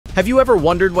Have you ever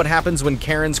wondered what happens when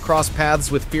Karens cross paths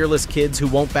with fearless kids who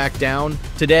won't back down?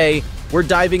 Today, we're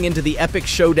diving into the epic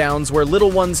showdowns where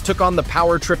little ones took on the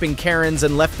power-tripping Karens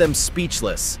and left them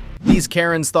speechless. These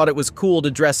Karens thought it was cool to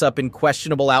dress up in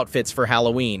questionable outfits for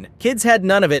Halloween. Kids had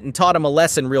none of it and taught them a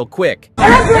lesson real quick.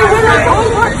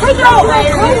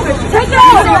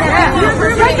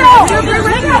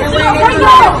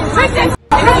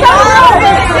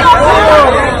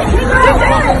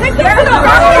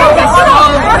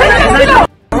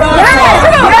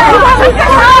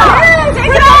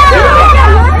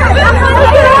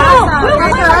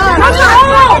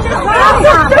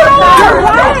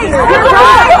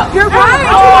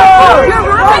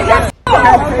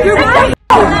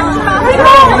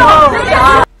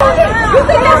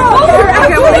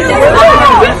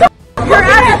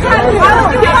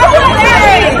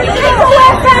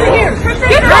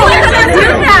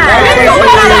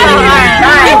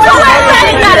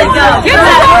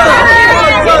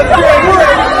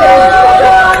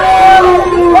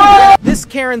 This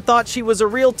Karen thought she was a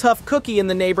real tough cookie in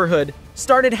the neighborhood,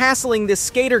 started hassling this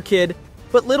skater kid,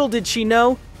 but little did she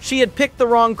know, she had picked the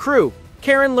wrong crew.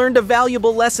 Karen learned a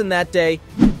valuable lesson that day.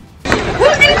 Who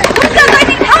said I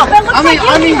need help? It looks like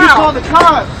you need help. Call the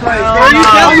cops. Like,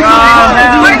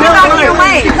 Where's about your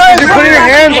way? you put your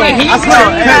hands on me.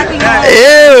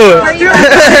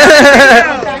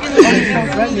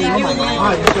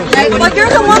 But you're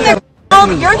the one that called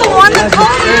me. You're the one that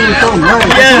called me.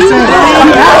 Yes.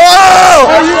 Oh!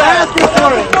 You asking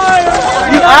for it.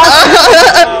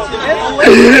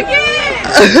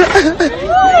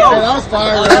 That was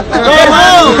fire.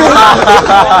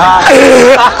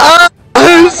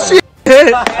 Oh shit!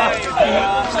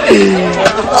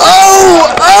 Oh!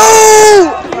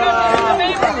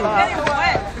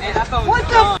 What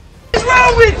the f is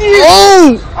wrong with you?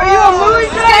 Oh! Are you a movie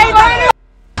star?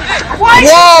 Why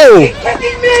Whoa! are you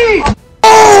kicking me?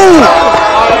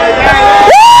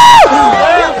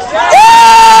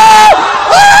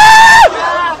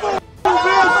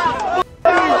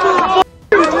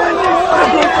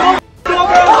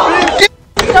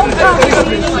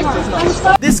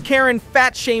 This Karen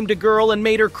fat-shamed a girl and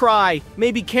made her cry.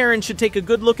 Maybe Karen should take a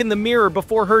good look in the mirror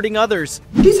before hurting others.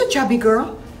 She's a chubby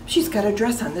girl. She's got a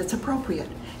dress on that's appropriate.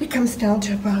 It comes down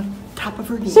to about top of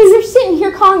her knees. So you're sitting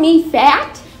here calling me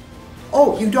fat?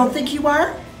 Oh, you don't think you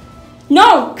are?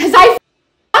 No, because I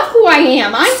f who I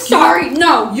am. I'm sorry.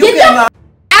 No, You get the f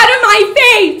out of my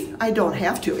face. I don't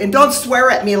have to. And don't swear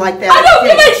at me like that. I don't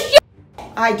give a shit.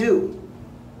 I do.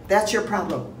 That's your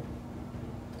problem.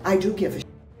 I do give a shit.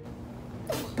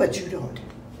 But you don't.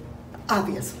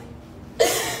 Obviously.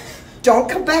 Don't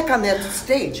come back on that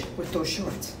stage with those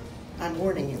shorts. I'm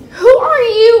warning you. Who are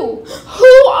you?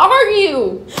 Who are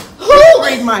you? Who?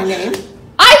 Read my name.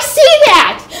 I see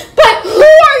that, but who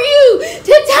are you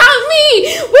to tell me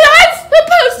what I'm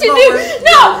supposed to Lower do? your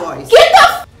No, voice. get the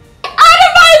f out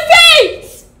of my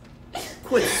face!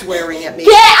 Quit swearing at me.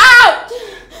 Get out!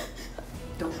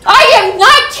 Don't. I am 19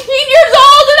 years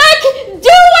old and I can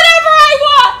do whatever I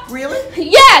want! Really?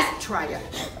 Yes! Try it.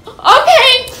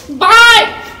 Okay, bye!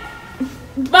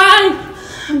 Bye!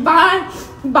 Bye!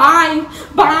 Bye,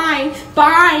 bye,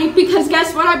 bye, because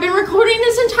guess what? I've been recording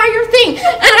this entire thing,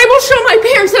 and I will show my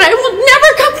parents that I will never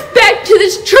come back to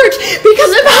this church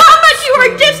because of how much you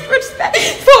are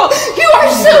disrespectful. You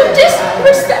are so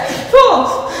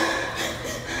disrespectful.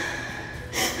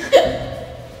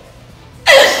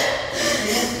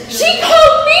 She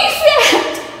called me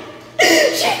fat.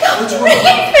 She called me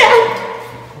fat.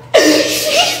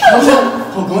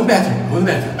 Go in the bathroom. Go in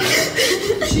the bathroom.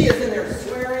 She is in there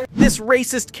swearing. This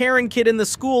racist Karen kid in the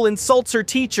school insults her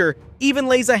teacher, even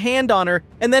lays a hand on her,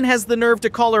 and then has the nerve to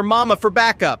call her mama for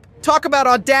backup. Talk about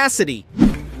audacity.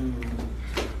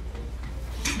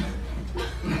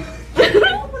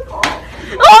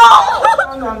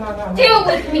 Oh! Deal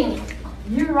with me.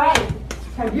 You're right.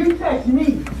 Have you touched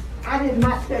me? I did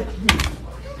not touch you.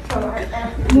 So I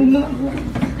asked you.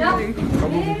 No.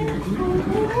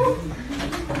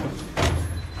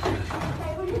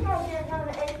 Hey, will you go get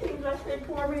another 18 listed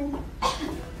for me?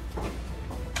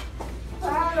 No,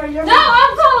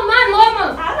 I'm calling my mama.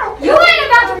 I don't You ain't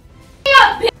about to f me up,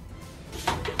 bitch.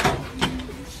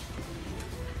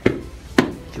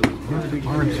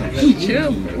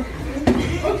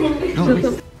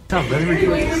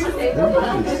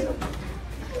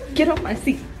 Get off my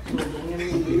seat.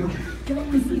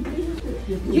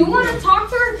 You want to talk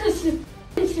to her? Because she's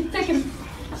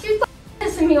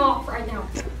pissing me off right now.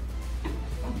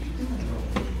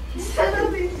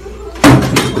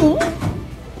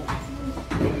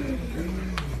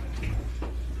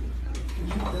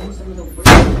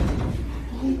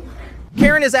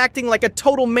 Karen is acting like a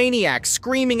total maniac,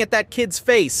 screaming at that kid's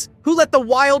face. Who let the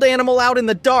wild animal out in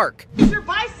the dark? Your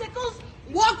bicycles?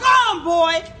 Walk on,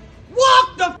 boy!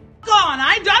 Walk the f on!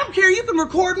 I don't care, you can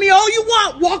record me all you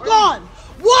want! Walk on!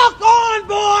 Walk on,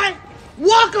 boy!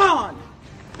 Walk on!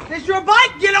 It's your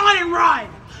bike, get on and ride!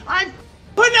 I'm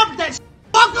putting up with that shit.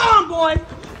 Walk on, boy!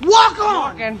 Walk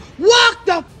on! Walk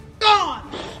the f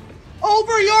on!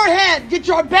 Over your head! Get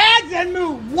your bags and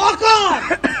move! Walk on!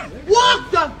 Walk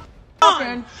the f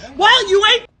on! Well, you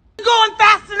ain't going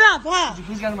fast enough,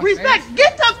 huh? Respect!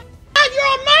 Get the f on! You're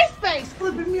on MySpace!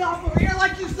 Flipping me off over here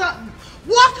like you something!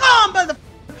 Walk on,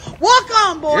 motherfucker! Walk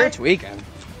on, boy! You're tweaking.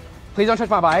 Please don't touch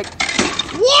my bike.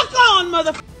 Walk on,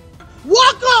 motherfucker!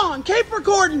 Walk on! Keep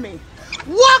recording me!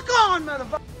 Walk on,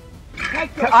 motherfucker!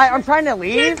 I'm trying to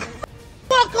leave.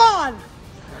 Walk on!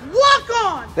 Walk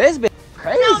on! This bitch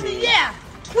Tell crazy. me, yeah!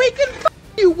 We can f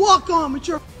you walk on with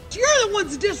your You're the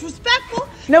one's disrespectful!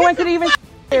 No one could even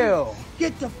you.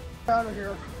 Get the f out of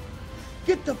here!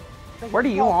 Get the What are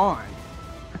you on?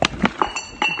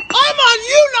 I'm on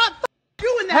you, not f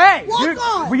doing that! Hey, walk dude,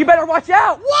 on! well, you better watch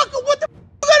out. Walk on! What the f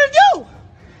you gonna do?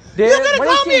 Dude, You're gonna what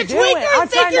call is me a she doing? tweaker I'm and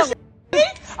think trying you're to. me?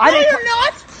 I No, didn't- you're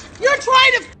not! You're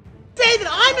trying to say that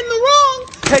I'm in the wrong!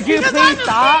 Could you because please I'm a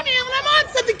stop? female and I'm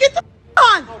on something! Get the f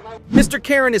on! Mr.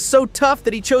 Karen is so tough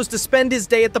that he chose to spend his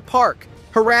day at the park,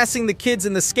 harassing the kids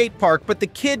in the skate park, but the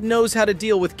kid knows how to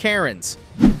deal with Karens.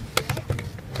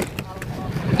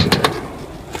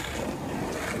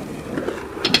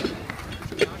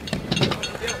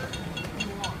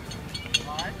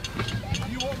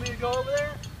 You want me to go over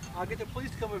there? I'll get the police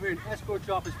to come over here and escort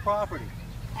you off his property.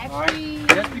 All Actually, right?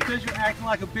 Just because you're acting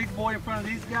like a big boy in front of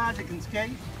these guys that can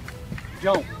skate,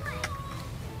 don't.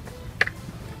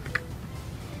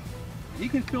 He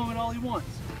can film it all he wants.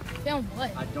 film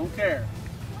what? I don't care.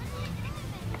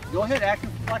 Go ahead, act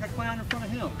like a clown in front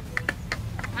of him.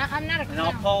 I'm not a And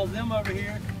I'll clown. call them over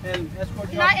here and escort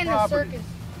I'm you not off in the the property. circus.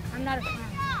 I'm not a clown.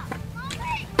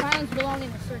 Clowns belong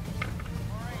in the circus.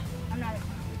 I'm not a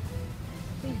clown.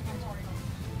 Please don't talk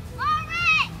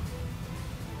about it.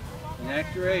 And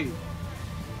act your age.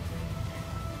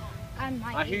 I'm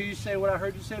my I hear age. you say what I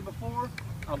heard you say before.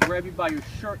 I'll grab you by your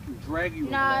shirt and drag you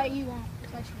Nah, over there. you won't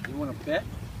touch me. You want to bet?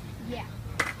 Yeah.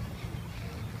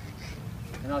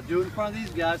 And I'll do it in front of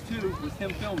these guys too, with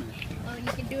him filming it. Well, you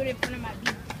can do it in front of my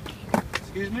baby.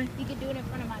 Excuse me? You can do it in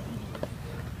front of my baby.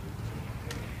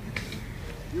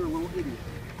 You're a little idiot.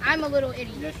 I'm a little idiot.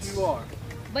 Yes, you are.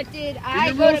 But did Get I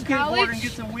your go roller to skateboard and college?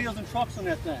 get some wheels and trucks on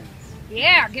that thing.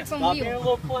 Yeah, get some Stop being a wheels.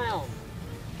 little clown.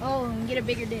 Oh, and get a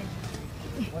bigger dick.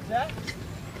 What's that?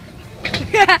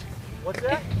 What's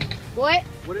that? What?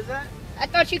 What is that? I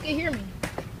thought you could hear me.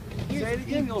 Say it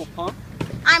again, you little punk.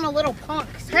 I'm a little punk.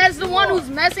 Says the one who's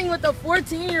messing with a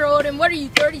 14-year-old, and what are you,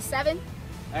 37?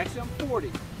 Actually, I'm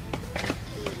 40.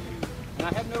 And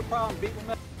I have no problem beating them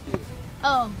up.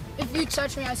 Oh, if you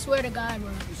touch me, I swear to God, bro.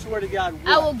 You swear to God, what?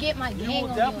 I will get my You gang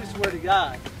will on definitely you. swear to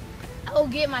God. I will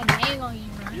get my gang on you,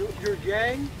 bro. Your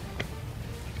gang?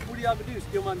 What do y'all do?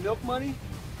 Steal my milk money?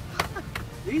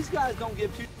 These guys don't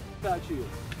give two about you.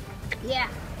 Yeah.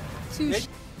 Too They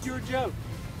you're a joke.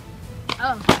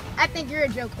 Oh, I think you're a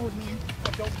joke, old man.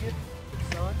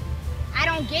 I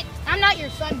don't get it, son. I'm not your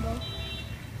son, bro.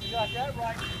 You got that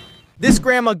right. This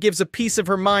grandma gives a piece of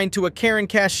her mind to a Karen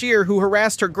cashier who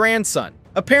harassed her grandson.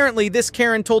 Apparently, this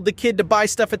Karen told the kid to buy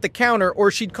stuff at the counter or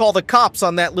she'd call the cops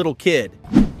on that little kid.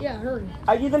 Yeah, hurry.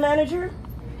 Are you the manager?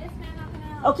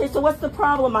 Okay, so what's the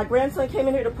problem? My grandson came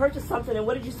in here to purchase something, and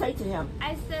what did you say to him?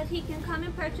 I said he can come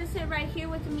and purchase it right here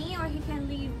with me, or he can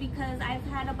leave, because I've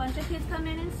had a bunch of kids come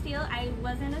in and steal. I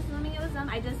wasn't assuming it was them.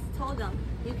 I just told them,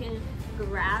 you can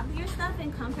grab your stuff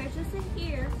and come purchase it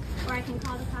here, or I can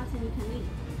call the cops and you can leave.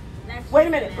 That's Wait a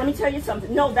just minute, it, let me ma'am. tell you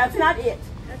something. No, that's not it.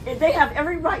 They have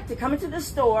every right to come into the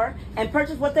store and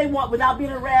purchase what they want without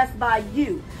being harassed by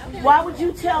you. Okay. Why would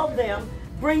you tell them,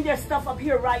 bring their stuff up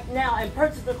here right now and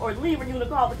purchase it or leave, or you're going to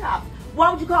call the cops?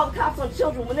 Why would you call the cops on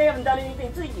children when they haven't done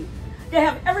anything to you? They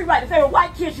have every right. If they were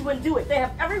white kids, you wouldn't do it. They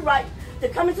have every right to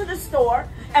come into the store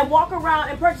and walk around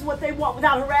and purchase what they want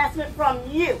without harassment from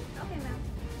you. Okay, ma'am.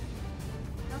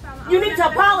 No problem. You I'll need to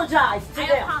remember- apologize to I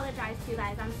them. apologize to you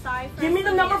guys. I'm sorry for Give me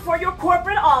the number for your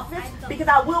corporate office because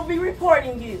I will be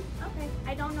reporting you. Okay,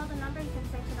 I don't know the number. You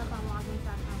can search it up on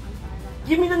logins.com. I'm sorry about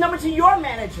Give me the number to your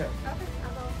manager. that. Okay, I'll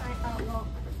go find. Well,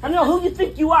 I don't know who you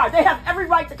think you are. They have every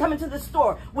right to come into the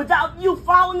store without you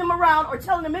following them around or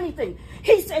telling them anything.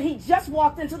 He said he just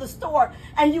walked into the store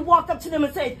and you walked up to them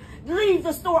and said, leave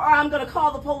the store or I'm going to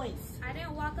call the police. I I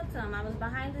didn't walk up to him. I was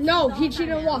behind the No, scenes the she whole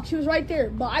didn't time, walk. She was right there,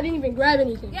 but I didn't even grab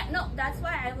anything. Yeah, no, that's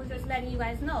why I was just letting you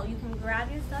guys know. You can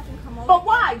grab your stuff and come over. But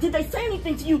why? Did they say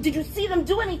anything to you? Did you see them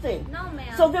do anything? No,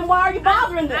 ma'am. So then why are you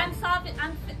bothering them?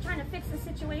 I'm trying to fix the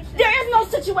situation. There is no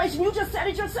situation. You just said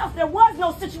it yourself. There was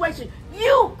no situation.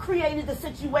 You created the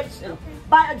situation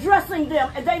by addressing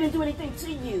them, and they didn't do anything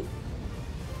to you.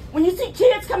 When you see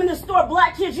kids come in the store,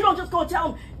 black kids, you don't just go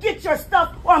tell them, get your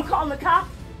stuff, or I'm calling the cops.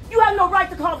 You have no right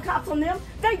to call the cops on them.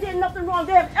 They did nothing wrong.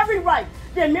 They have every right.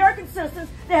 They're American citizens.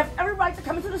 They have every right to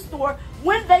come into the store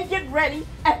when they get ready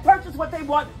and purchase what they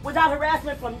want without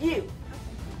harassment from you.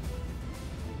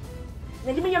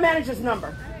 Now give me your manager's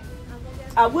number.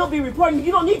 I will be reporting you.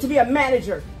 You don't need to be a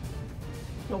manager.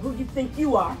 Know who you think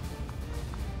you are.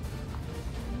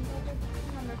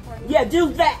 Yeah, do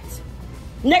that.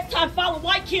 Next time, follow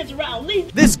white kids around.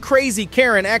 Leave. This crazy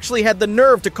Karen actually had the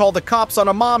nerve to call the cops on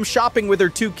a mom shopping with her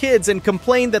 2 kids and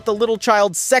complained that the little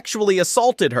child sexually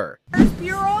assaulted her.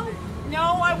 Bureau?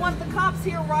 No, I want the cops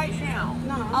here right now.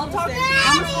 No, I'll talk to you.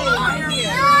 I'm gonna stay right here.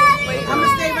 I'm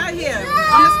gonna stay right here.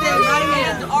 I'm gonna stay right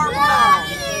here. And our mom.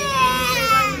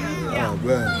 Oh,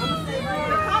 man. The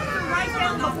cops are right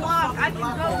down the block. I can go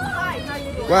inside.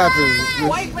 What happened?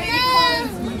 White lady calls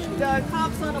the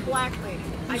cops on a black lady.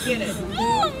 I get it.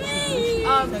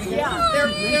 Yeah, they're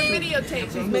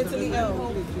videotaping. Mentally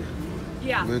ill.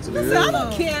 Yeah. Mentally Listen, I ill.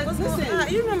 don't care. Listen,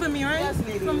 you remember me, right?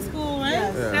 From school, right?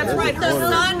 Yeah, That's right. Her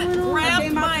son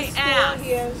grabbed my ass.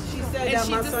 She said And that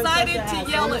she my son decided touched her to ass.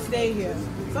 yell I'm at gonna stay here.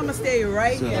 So I'm gonna stay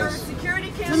right here. There are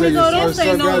security cameras. Let me go. Don't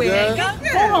say nowhere. Go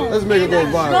home. Let's make it go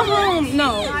viral. Go home.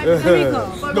 No. Let me go.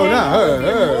 No, not her.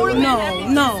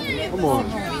 No. Come on.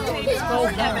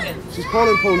 She's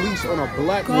calling police on a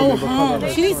black woman because of her.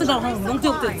 She needs to go home. Don't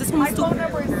do this. This My one's phone stupid.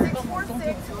 number is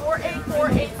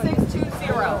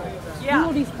 646-484-8620. Yeah.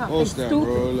 Hold that,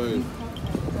 bro. Like,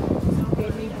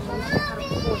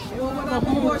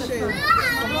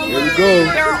 here we go.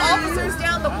 There are officers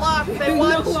down the block. They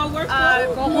want Go home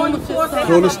with your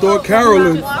Corner store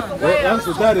Carolyn. That's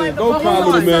what that is. Don't cry,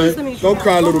 little man. Don't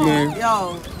cry, little man.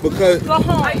 Yo. Because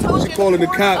she's calling the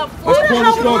cop. That's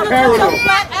corner store Carolyn.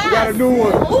 We got a new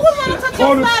one.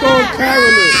 Corner store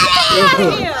Carolyn.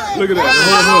 Look at that.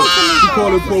 She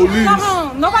calling police. Go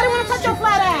home. Nobody want to touch your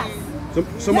flat ass.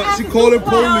 Somebody, she calling I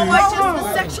police. just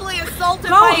was sexually assaulted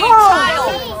Go by a home. child.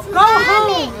 Go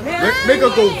home. Make her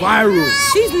go viral.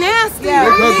 She's nasty.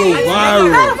 Make her go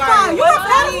viral. Pedophile. You're a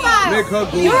pedophile. Make her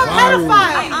go You're a viral.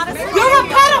 pedophile. You're a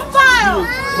pedophile.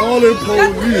 Calling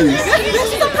police. This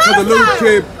is a Because the little pedophile.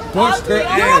 kid bust her You're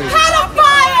a ass.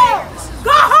 pedophile.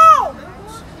 Go home.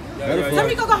 Pedophile. Let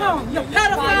me go home. You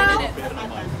pedophile.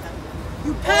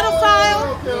 You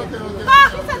pedophile. Ah,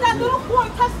 he said that little boy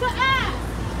touched her ass.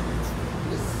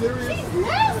 She's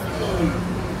nasty.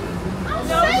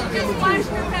 No, she just flashed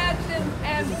her badge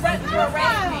and threatened to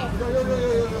arrest me. Are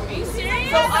you serious?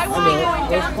 So I will be going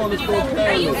down to the phone.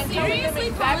 Are you seriously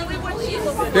exactly what she's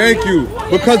doing? Thank you.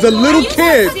 Because a little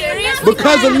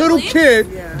kid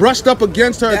brushed up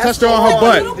against her and touched her on her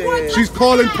butt. She's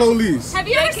calling police. Have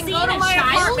you ever seen go to my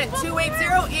apartment,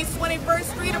 280 East 21st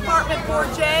Street, apartment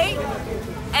 4J,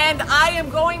 and I am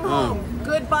going home.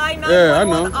 Goodbye,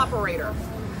 911 operator.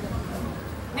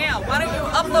 Now, why don't you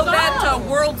upload that to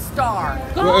World Star?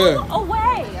 Go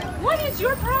away. What is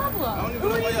your problem? I don't even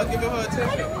know why y'all giving her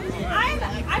attention.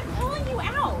 I'm calling you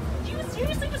out. You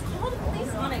seriously just called the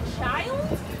police on a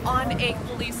child? On a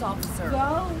police officer.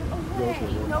 Go away.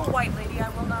 No, white lady, I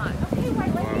will not. Okay,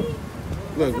 white lady.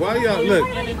 Look, why y'all look?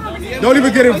 Don't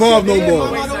even get involved no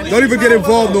more. Don't even get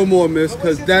involved no more, miss,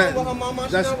 because that's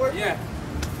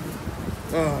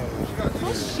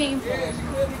That's shameful.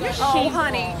 You're Oh,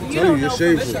 honey, you Tell you, don't you're know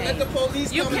shameful. shame.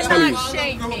 You Tell you. cannot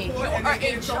shame me. You are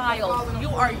a child. You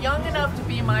are young enough to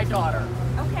be my daughter.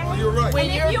 Okay. You're right. When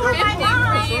And if you're you were my 53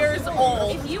 mom, years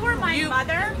old, if you were my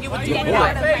mother, you would do get what?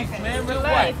 out of my face. Man,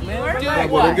 relax, man. Do Bad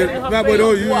boy, what? don't get bad boy,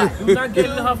 don't you? What? Do not get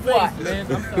in her face, man.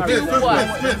 I'm sorry. Do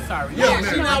what? I'm sorry. Yeah,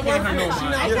 She's not worth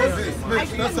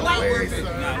it.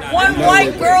 One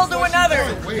white girl to another.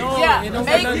 Yeah, it don't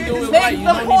make got nothing to do with white. the You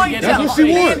don't need to point. get That's in what her she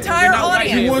face. wants. The entire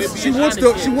audience. She wants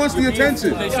the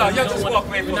attention.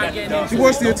 She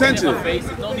wants the attention.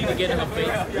 Don't need to get in her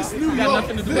face. You got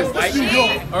nothing to do with white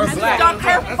or black. Stuck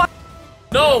her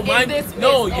No,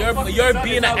 you're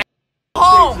being an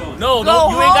home. No, Go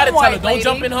you ain't gotta home, tell her. white Don't lady.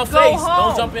 jump in her Go face. home.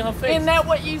 Don't jump in her face. Isn't that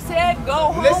what you said? Go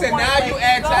home. Listen, white now lady. you Go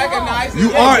antagonizing.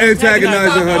 You are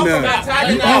antagonizing her now. You are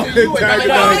Antagonizing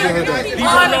antagonizing her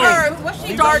now. On earth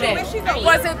started.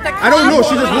 Was it the I don't know.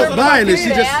 She just walked by and then she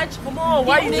just. Come on,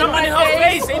 why you jumping in her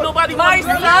face? Ain't nobody My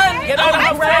want son Get out of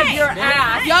her grabbed way. your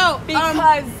ass. Yo,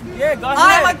 Because Yeah, go ahead.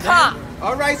 I'm a cop.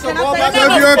 All right, so go about your...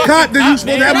 So if you're a cop, then you're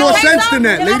supposed to have more sense than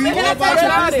that, lady. You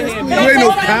ain't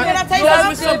no cop. You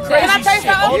always with some crazy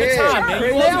shit all the time, man.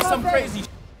 You always with some crazy shit,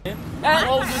 man. You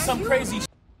always with some crazy shit.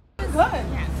 Good.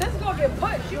 Sis gonna get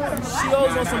pushed. You better relax. She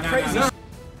always on some crazy shit.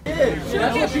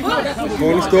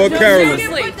 Going to store Carolyn.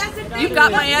 You've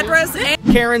got my address and...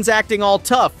 Karen's acting all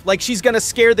tough, like she's gonna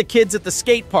scare the kids at the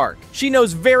skate park. She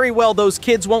knows very well those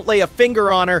kids won't lay a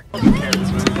finger on her.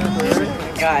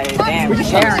 God damn,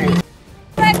 Karen.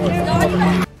 Call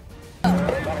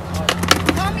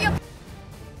me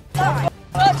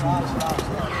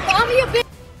a bitch.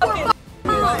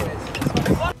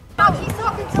 He's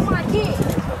talking to my kid.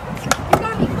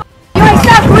 You ain't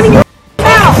stop running your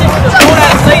mouth.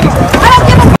 I don't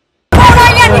give a what I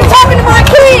am. You're talking to my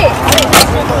kid.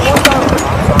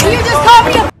 You just called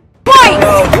me a boy.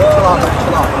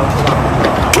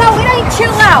 No, it ain't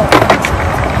chill out.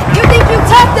 You think you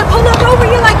tough to pull up over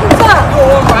you like you tough?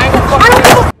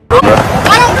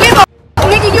 I don't give a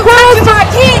nigga. You called to my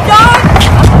kid, dog.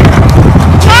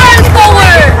 Charge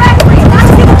forward.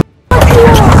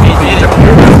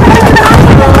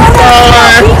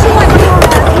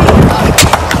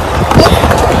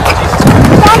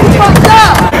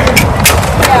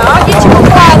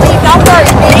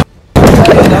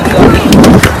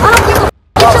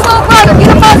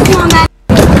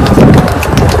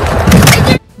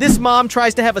 This mom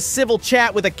tries to have a civil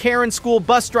chat with a Karen school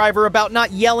bus driver about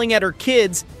not yelling at her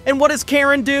kids, and what does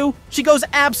Karen do? She goes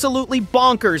absolutely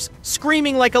bonkers,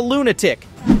 screaming like a lunatic.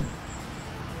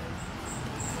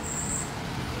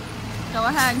 Go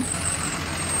ahead.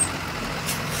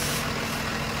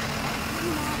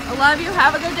 I love you.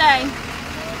 Have a good day.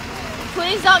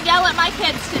 Please don't yell at my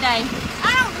kids today.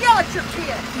 I don't yell at your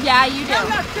kid. Yeah, you do. I'm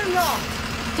not too long.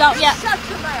 Don't yell. Shut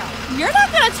your mouth. You're not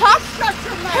going to talk. Shut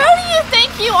your mouth. Who do you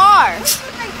think you are? Who do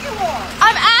you think you are?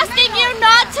 I'm asking you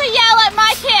not to yell at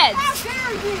my kids. How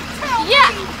dare you tell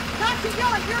me not to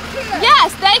yell at your kids?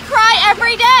 Yes, they cry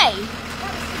every day.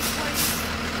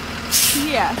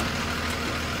 Yeah.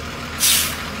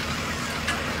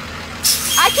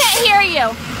 I can't hear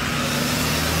you.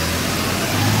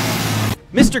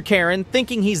 Mr. Karen,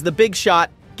 thinking he's the big shot,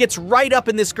 gets right up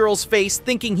in this girl's face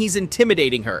thinking he's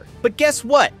intimidating her. But guess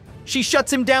what? She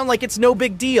shuts him down like it's no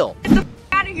big deal. Get the f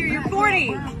out of here, you're 40.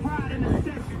 You're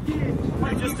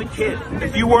just a kid.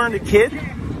 If you weren't a kid,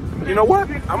 you know what?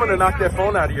 I'm gonna knock that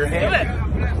phone out of your hand.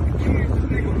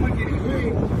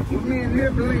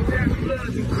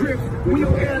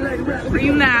 Are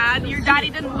you mad? Your daddy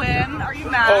didn't win. Are you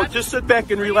mad? Oh, just sit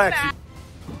back and relax.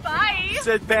 Bye.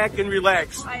 Sit back and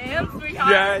relax. I am,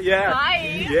 sweetheart. Yeah.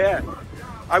 Bye. Yeah.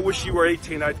 I wish you were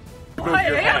 18. I'd move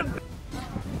your hand.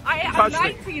 I'm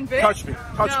 19, bitch. Touch me.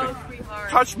 Touch me. Sweetheart.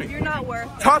 Touch me. You're not worth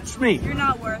it. Touch me. You're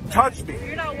not worth it. Touch me.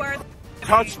 You're not worth it.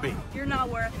 Touch me. You're not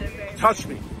worth it, baby. Touch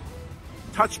me.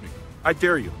 Touch me. I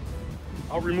dare you.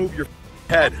 I'll remove your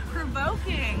head. That's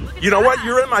provoking. Look at You know that. what?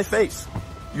 You're in my face.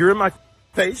 You're in my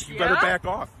face. You better back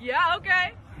off. Yeah,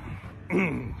 okay.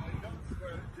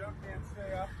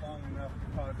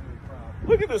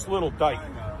 Look at this little dyke.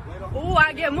 Oh,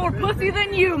 I get more pussy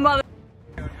than you, mother.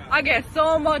 I get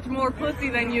so much more pussy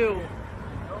than you.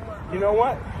 You know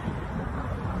what?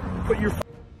 Put your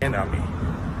hand on me.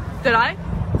 Did I?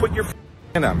 Put your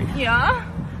hand on me. Yeah?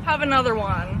 Have another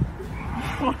one.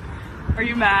 Are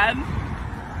you mad?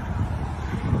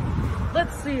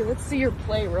 Let's see your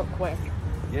play real quick.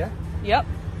 Yeah? Yep.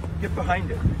 Get behind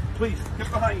it. Please, get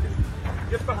behind it.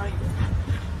 Get behind it.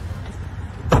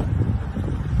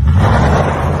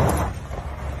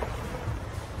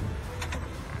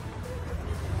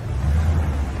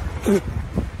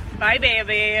 Bye,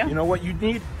 baby. You know what you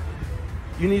need?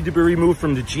 You need to be removed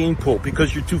from the gene pool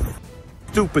because you're too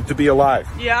stupid to be alive.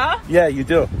 Yeah? Yeah, you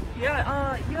do.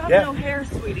 Yeah, you have Yeah. no hair,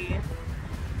 sweetie.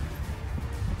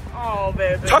 Oh,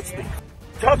 baby. Touch me.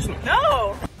 Touch me.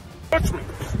 No. Touch me.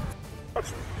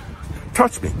 Touch me.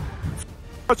 Touch me.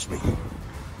 Touch me.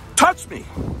 Touch me.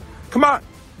 Come on.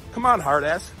 Come on, hard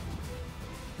ass.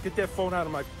 Get that phone out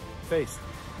of my face.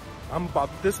 I'm about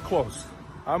this close.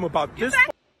 I'm about this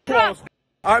close.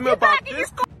 I'm about this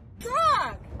close.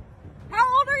 Drunk. How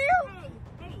old are you?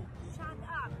 Hey, shut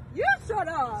up. You shut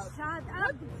up. Shut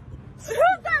up. Who's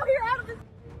out here out of this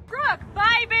truck?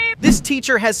 Bye, babe. This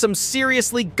teacher has some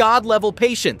seriously God-level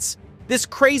patience. This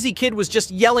crazy kid was just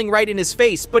yelling right in his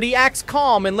face, but he acts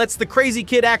calm and lets the crazy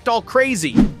kid act all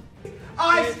crazy.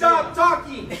 I stopped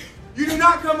talking. You do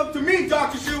not come up to me,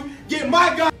 Dr. Shu. Get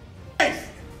my gun face.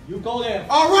 You go there.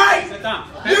 All right. Sit down.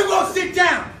 You go sit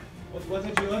down. What's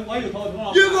it you? Why you told me?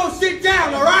 You go sit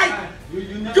down, all right?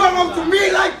 You come up to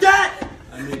me like that?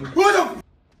 Who the f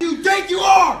you think you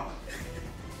are?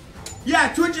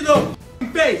 Yeah, twitch your little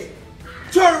face.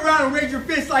 Turn around and raise your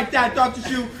fist like that, Dr.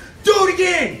 Shu. Do it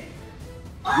again.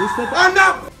 I'm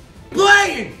not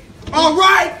playing. All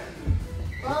right?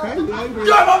 Come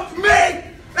up to me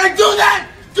and do that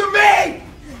to me.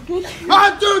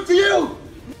 I'll do it to you.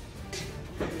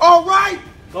 All right?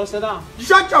 Go sit down.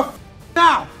 Shut your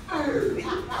mouth.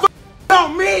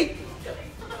 On me.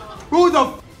 Who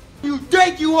the you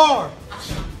think you are?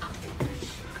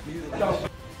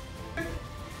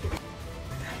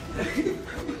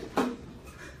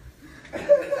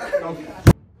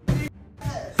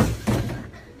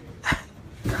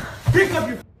 Pick up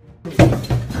your.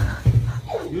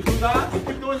 You do that? You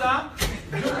keep doing that?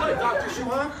 You what, Dr. Shu,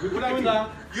 huh? You keep doing that?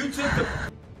 You took the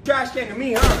trash can to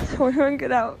me, huh? We're gonna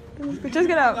get out. Just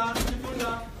get out.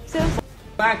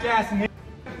 Black ass nigga.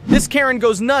 This Karen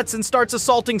goes nuts and starts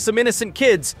assaulting some innocent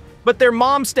kids, but their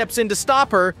mom steps in to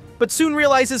stop her, but soon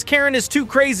realizes Karen is too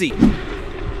crazy.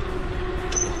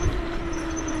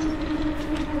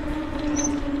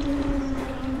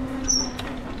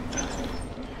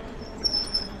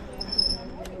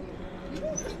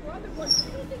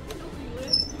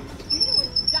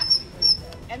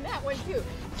 And that one too.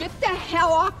 Get the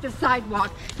hell off the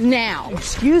sidewalk now.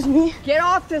 Excuse me. Get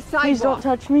off the sidewalk. Please don't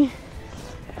touch me.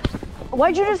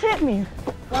 Why'd you just hit me?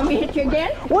 Want me to hit you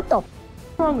again? What the f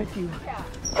is wrong with you?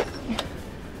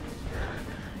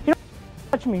 You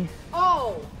don't touch me.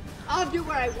 Oh, I'll do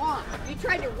what I want. You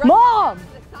tried to run Mom! me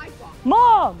off the sidewalk.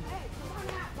 Mom! Hey, come on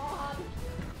out, Mom.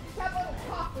 Have a little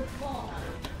talk with Mom.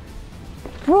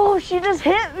 Bro, she just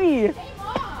hit me. Hey,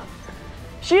 Mom.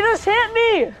 She just hit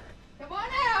me. Come on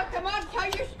out. Come on, tell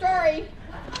your story.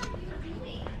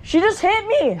 She just hit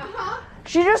me. Uh-huh.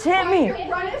 She just hit me. You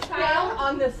run us down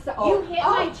on the side. You hit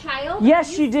my child?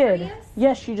 Yes, she did.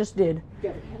 Yes, she just did.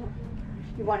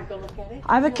 You want to go look at it?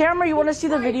 I have a camera. You want to see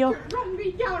the video? Run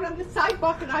me down on the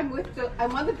sidewalk, and I'm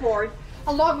on the board,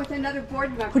 along with another board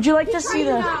member. Would you like to see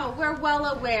the? No, we're well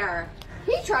aware.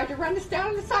 He tried to run us down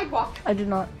on the sidewalk I did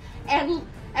not. and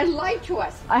lied to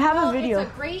us. I have a video.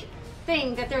 It's a great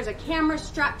thing that there's a camera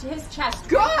strapped to his chest.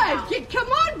 Good. Right now. Come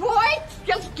on, boy.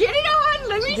 Just get it on.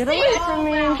 Let me Get see away it. from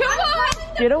me. Come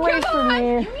on. Get away Come from on. me.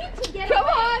 You need to get Come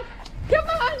away. on. Come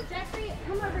on. Jeffrey,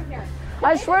 come over here.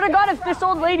 I swear to God, if this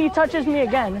old lady touches me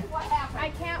again. I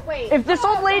can't wait. If this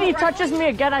old lady touches me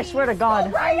again, I swear to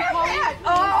God. Right ahead.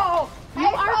 Oh, You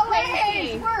are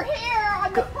crazy. We're here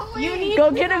on the police. You need Go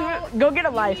to get a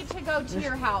You life. need to go to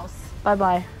your house. Bye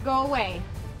bye. Go away.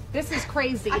 This is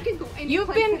crazy. I can go any You've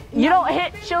place. been. You don't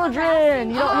hit children.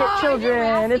 You don't hit Oh,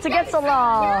 children. It's against the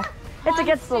law. It's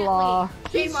against the law.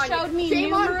 Shame on showed you. me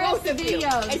Shame on numerous both of you.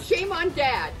 videos. And shame on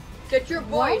Dad that your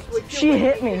boys would do She what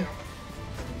hit they me. do.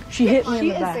 She hit me in She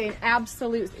the is back. an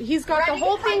absolute. He's got Ready the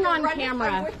whole to try thing to on run it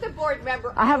camera. with the board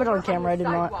member I have it on over camera, I the did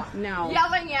not. sidewalk. No.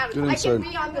 Yelling at him. Get I can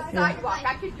inside. be on the sidewalk.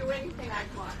 I can do anything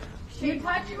I want. You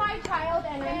touched my child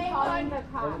and I'm calling the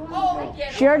cops. Oh,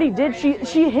 get She already did.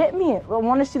 She hit me.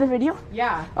 Want to see the video?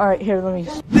 Yeah. All right, here. Let me.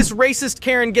 This racist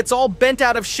Karen gets all bent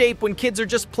out of shape when kids are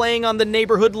just playing on the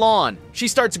neighborhood lawn. She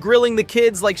starts grilling the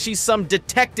kids like she's some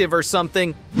detective or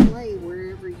something. Play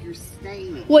wherever you're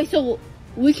staying. Wait, so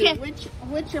we So can't.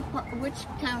 which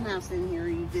townhouse in here are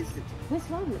you visiting? What's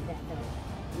wrong with that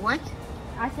though? What?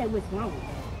 I said what's wrong with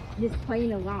that? Just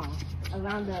playing around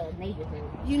the neighborhood.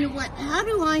 You know what? How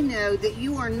do I know that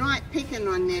you are not picking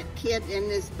on that kid in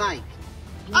this bike?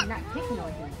 You're not picking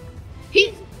on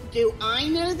him. Do I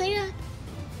know that?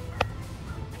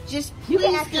 Just You can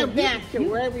please ask go her. back to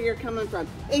wherever you're coming from.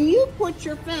 And you put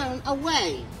your phone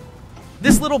away.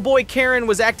 This little boy Karen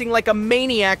was acting like a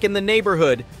maniac in the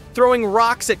neighborhood, throwing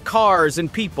rocks at cars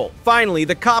and people. Finally,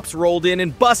 the cops rolled in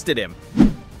and busted him.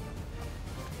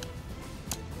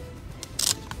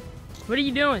 What are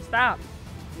you doing? Stop.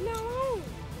 No.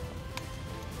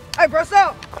 Hey, bro,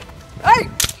 stop. Hey,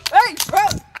 bro.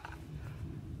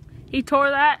 He tore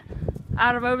that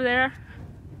out of over there.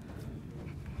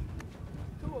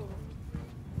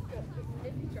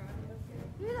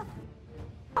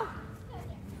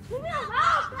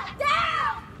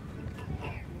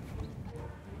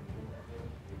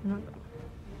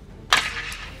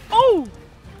 Oh!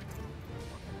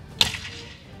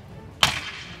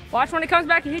 Watch when it comes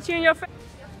back and hits you in your face.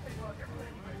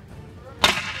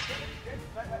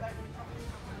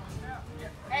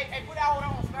 Hey, put that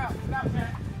on. Stop,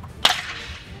 man.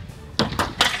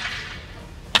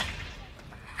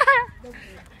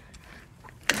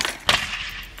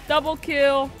 Double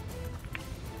kill.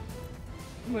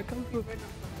 Oh my God.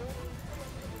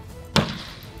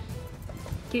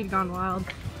 Kid gone wild.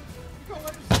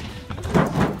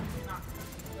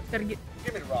 Gotta get.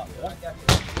 Give me the rock.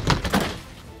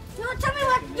 Don't tell me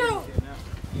what to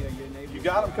do. You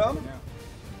got him coming?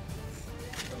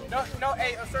 No,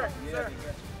 hey, sir.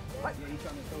 What?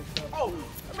 Oh,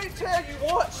 let me tell you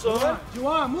what, son.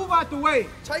 Juwan, move out the way.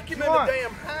 Take him in the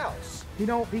damn house. He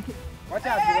can, watch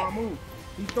out, Juwan, move.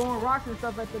 He's throwing rocks and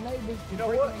stuff at the neighbors. You know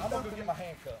what? I'm gonna go get my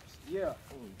handcuffs. Yeah.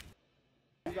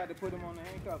 You got to put him on the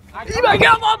handcuffs. You better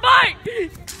get my bike!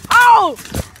 Oh!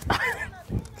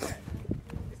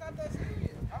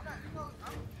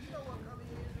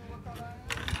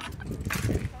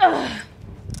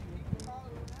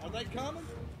 Are they coming?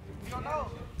 You don't know.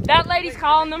 That lady's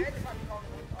calling them.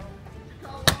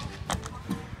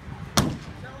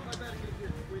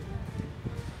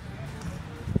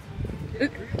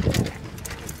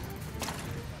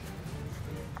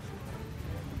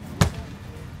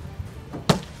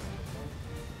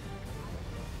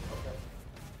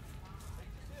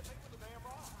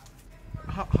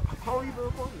 How are you been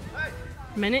recording?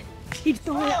 Minute. He's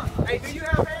throwing it. Hey, do you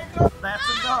have handcuffs?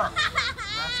 That's enough.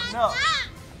 That's enough.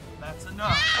 That's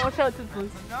enough. I'll show it to the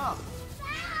police. That's enough.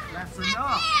 That's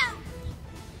enough.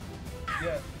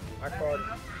 Yeah, I called it.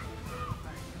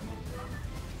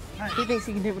 He thinks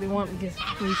he can do what he wants because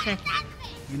he's checking.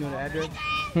 You know the address?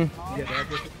 You got the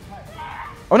address?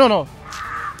 Oh, no.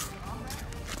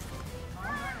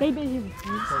 They busy with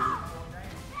you.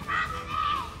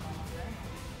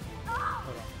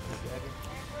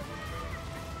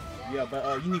 Yeah,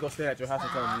 but you need to go stay at your house and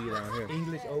tell them to get down here.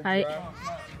 English Oak Right. Drive.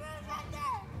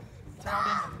 Tell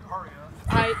them to hurry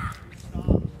up. Right.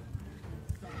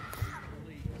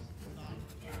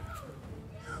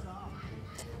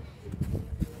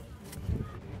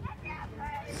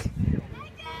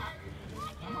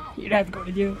 You'd have to go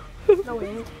to jail. No, we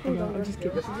ain't. I'm just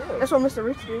kidding. That's what Mr.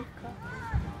 Rich did.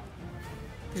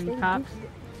 And cops.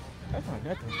 That's not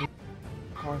nothing.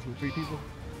 Cars with 3 people.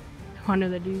 I know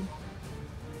that dude.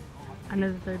 I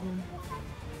know the third one.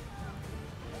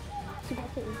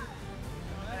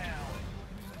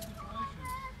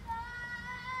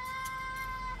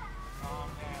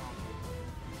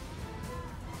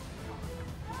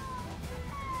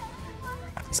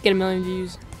 Let's get 1 million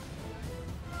views. 1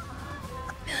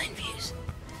 million views.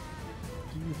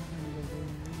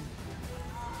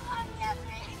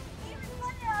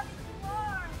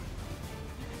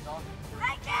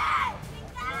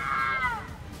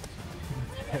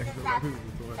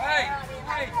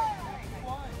 Hey!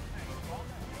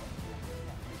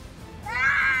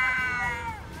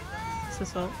 What's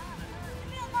this up?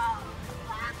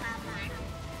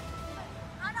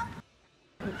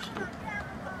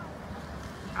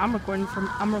 I'm recording for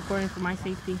my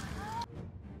safety.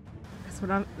 That's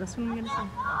what I'm gonna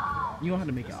say. You don't have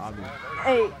to make it obvious.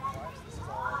 Hey.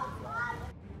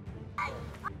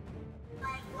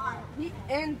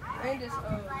 And this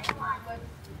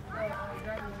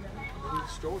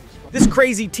This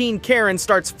crazy teen Karen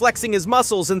starts flexing his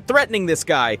muscles and threatening this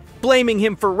guy, blaming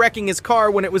him for wrecking his car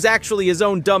when it was actually his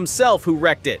own dumb self who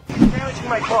wrecked it. Damaging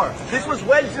my car. This was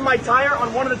wedged in my tire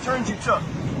on one of the turns you took.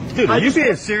 Dude, are you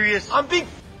being serious? I'm being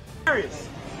serious.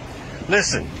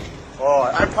 Listen. Oh,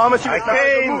 I promise you it's not a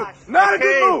good move. Not a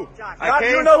good move.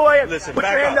 You know who I am. Listen, Put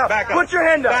your hand up. back up. Put your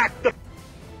hand up. Back the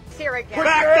Here again.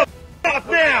 back the up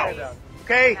now.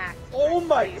 Okay? Oh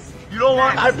my. You don't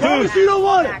want it. I promise you don't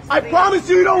want it. I promise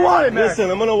you don't want it, Max. Listen,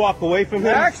 I'm gonna walk away from him.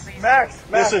 Max.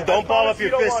 Listen, don't ball up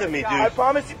your fist at me, dude. I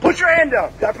promise you. Put your hand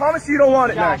down. I promise you don't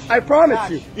want it, Max. I promise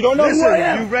you. You don't know who I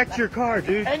am. You wrecked your car,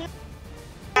 dude. And you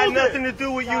had nothing to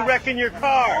do with you wrecking your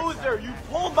car. Loser, you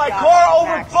pulled my car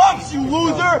over bumps, you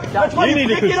loser. That's why You need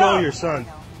to pick it control up. your son.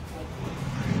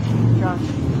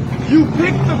 You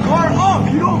picked the car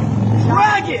up. You don't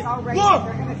drag it. Look.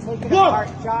 Look.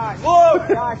 Josh,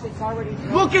 it's already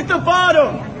broken. Look at the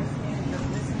bottom.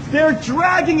 They're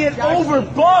dragging it over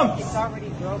bumps. It's already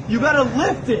broken. You gotta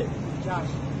lift it. Josh,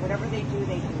 whatever they do,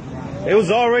 Josh. It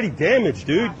was already damaged,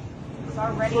 dude. It's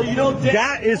already So you don't.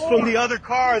 That is from the other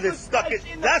car that stuck it.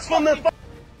 That's from the I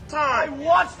time.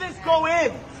 watched this go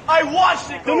in. I watched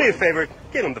it go Do me a in. favor.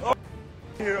 Get him the fuck.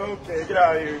 Here, okay, get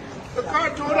out of here. The car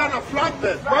tore down a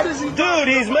flatbed. What is he Dude,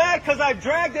 he's mad because I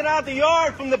dragged it out the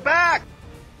yard from the back.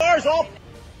 The car's all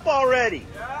already.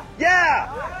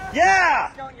 Yeah.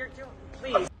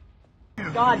 Please.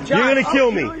 God, Josh. You're gonna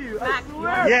kill me. Max,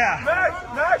 Yeah.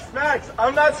 Max,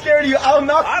 I'm not scared of you. I'll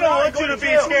knock you out. I don't want you to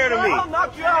be scared of me. I'll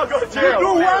knock you out. Go to jail. You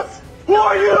do what? Who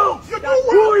are you?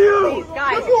 Who are you?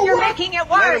 Guys, you're making it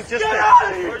worse. Get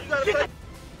out of here.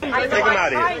 Take him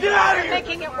out of here. Get out of You're here.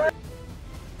 making it worse.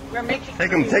 We're making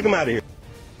Take him out of here.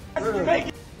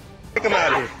 Take him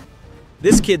out of here.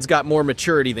 This kid's got more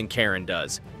maturity than Karen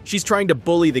does. She's trying to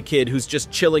bully the kid who's just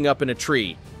chilling up in a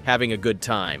tree, having a good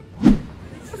time. The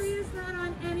tree is not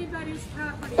on anybody's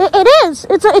property. It is.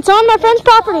 It's on my friend's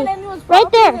property.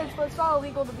 Right there. But it's all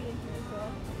illegal to be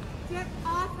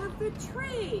the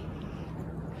tree.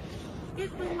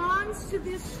 It belongs to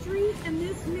this street and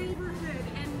this neighborhood,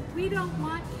 and we don't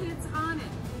want kids on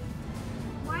it.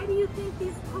 Why do you think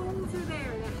these poles are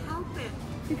there to help it?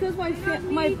 Because my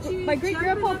great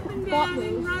grandpa bought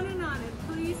those. Running on it.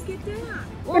 Please get down.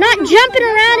 We're not jumping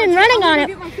around and running on it.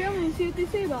 Get my family and see what they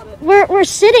say about it. We're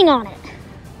sitting on it.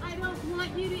 I don't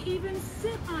want you to even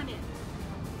sit on it.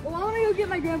 Well, I'm gonna go get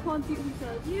my grandpa and see what he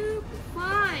says. You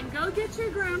fine. Go get your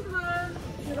grandpa.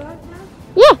 Should I?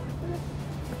 Yeah.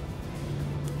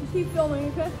 Just keep filming,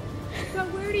 okay? So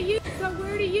where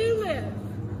do you live?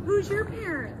 Who's your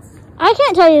parents? I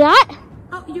can't tell you that.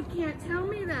 Oh, you can't tell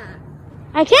me that.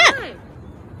 I can't.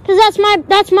 Because that's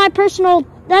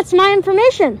my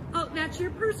information. Oh, that's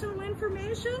your personal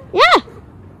information? Yeah.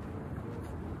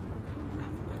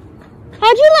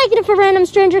 How'd you like it if a random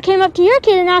stranger came up to your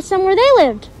kid and asked them where they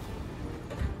lived?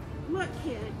 Look,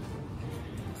 kid,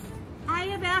 I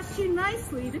have asked you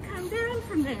nicely to come down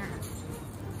from there.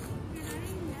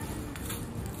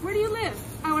 Where do you live?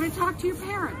 I want to talk to your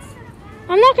parents.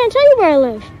 I'm not going to tell you where I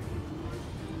live.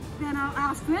 Then I'll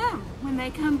ask them when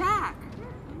they come back.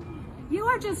 You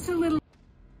are just a little...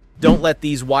 Don't let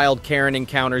these wild Karen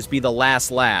encounters be the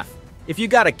last laugh. If you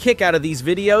got a kick out of these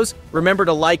videos, remember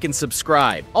to like and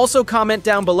subscribe. Also comment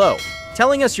down below,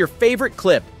 telling us your favorite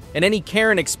clip and any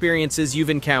Karen experiences you've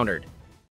encountered.